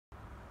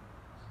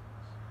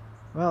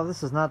Well,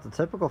 this is not the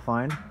typical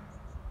find,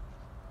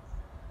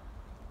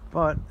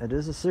 but it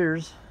is a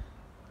Sears.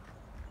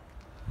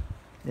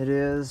 It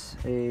is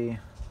a,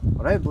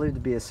 what I believe to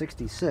be a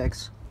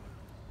 66.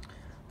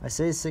 I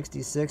say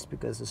 66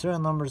 because the serial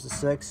number is a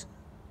 6,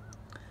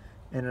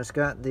 and it's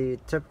got the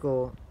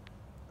typical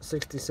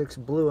 66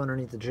 blue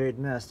underneath the jade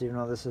mist, even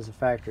though this is a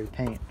factory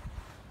paint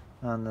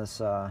on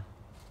this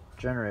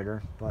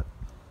generator, but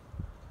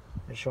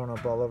it's showing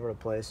up all over the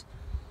place.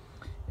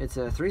 It's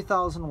a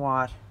 3,000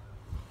 watt,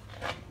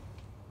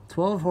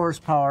 12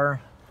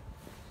 horsepower,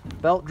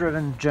 belt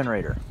driven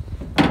generator.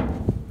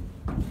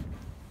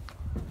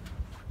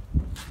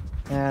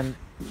 And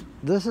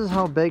this is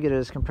how big it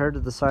is compared to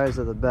the size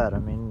of the bed. I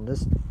mean,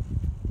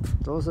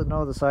 those that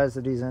know the size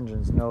of these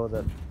engines know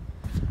that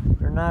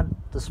they're not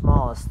the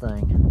smallest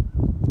thing.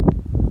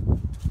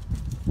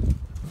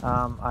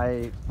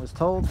 I was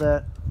told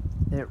that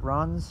it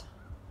runs,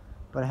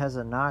 but it has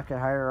a knock at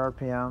higher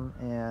RPM,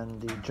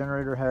 and the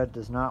generator head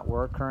does not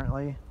work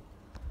currently.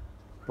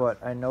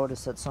 But I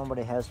noticed that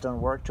somebody has done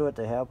work to it.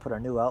 They have put a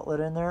new outlet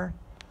in there.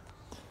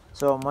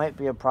 So it might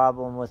be a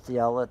problem with the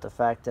outlet, the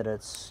fact that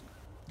it's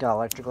got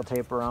electrical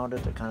tape around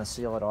it to kind of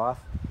seal it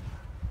off.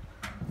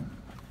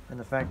 And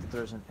the fact that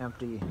there's an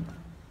empty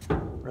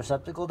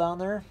receptacle down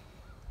there,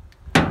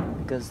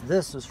 because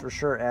this is for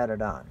sure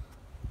added on.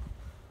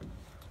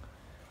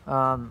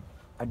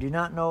 I do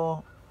not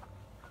know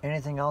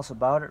anything else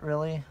about it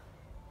really.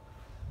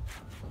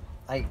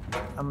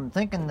 I'm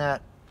thinking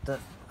that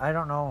I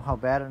don't know how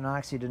bad it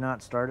knocks. He did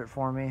not start it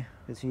for me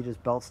because he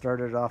just belt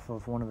started it off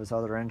of one of his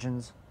other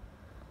engines.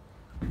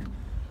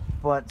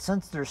 But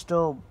since there's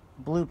still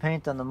blue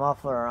paint on the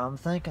muffler, I'm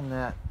thinking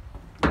that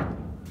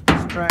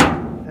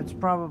it's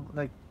probably,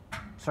 like,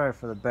 sorry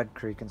for the bed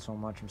creaking so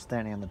much, I'm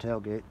standing on the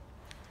tailgate,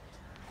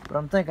 but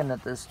I'm thinking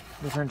that this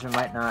engine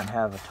might not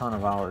have a ton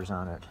of hours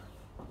on it.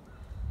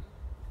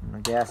 And the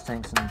gas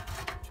tank's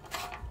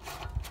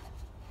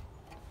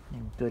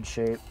in good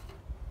shape.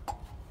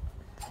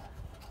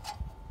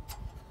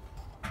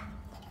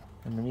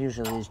 I mean,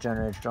 usually these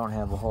generators don't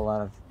have a whole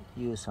lot of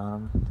use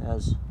on them. It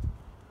has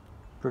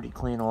pretty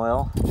clean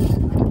oil.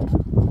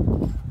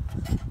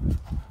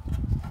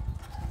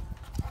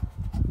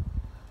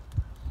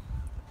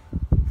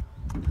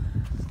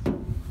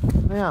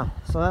 Yeah,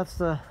 so that's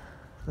the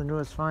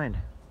newest find.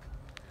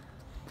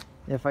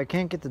 If I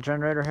can't get the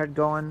generator head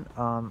going,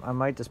 I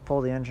might just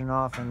pull the engine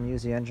off and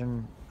use the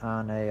engine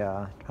on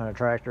a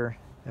tractor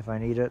if I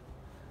need it,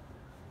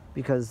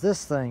 because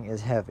this thing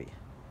is heavy.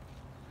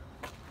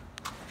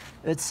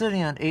 It's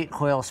sitting on 8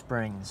 coil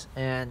springs,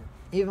 and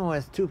even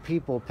with 2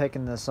 people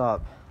picking this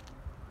up,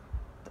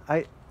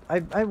 I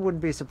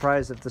wouldn't be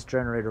surprised if this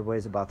generator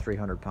weighs about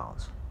 300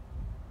 pounds.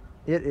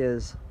 It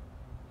is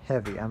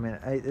heavy. I mean,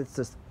 it's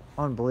just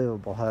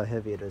unbelievable how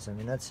heavy it is. I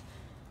mean, that's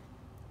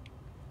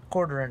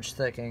 1/4 inch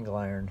thick angle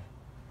iron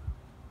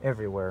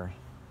everywhere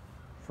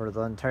for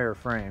the entire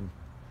frame.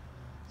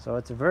 So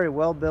it's a very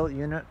well built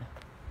unit.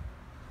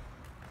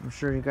 I'm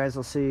sure you guys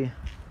will see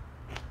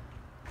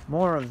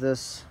more of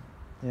this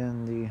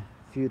in the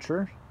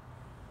future,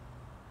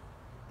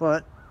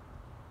 but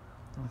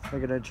I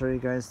figured I'd show you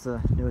guys the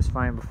newest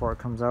find before it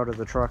comes out of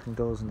the truck and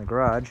goes in the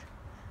garage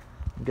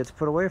and gets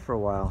put away for a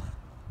while.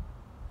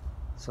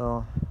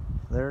 So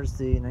there's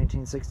the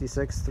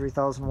 1966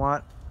 3,000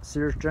 watt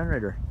Sears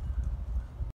generator.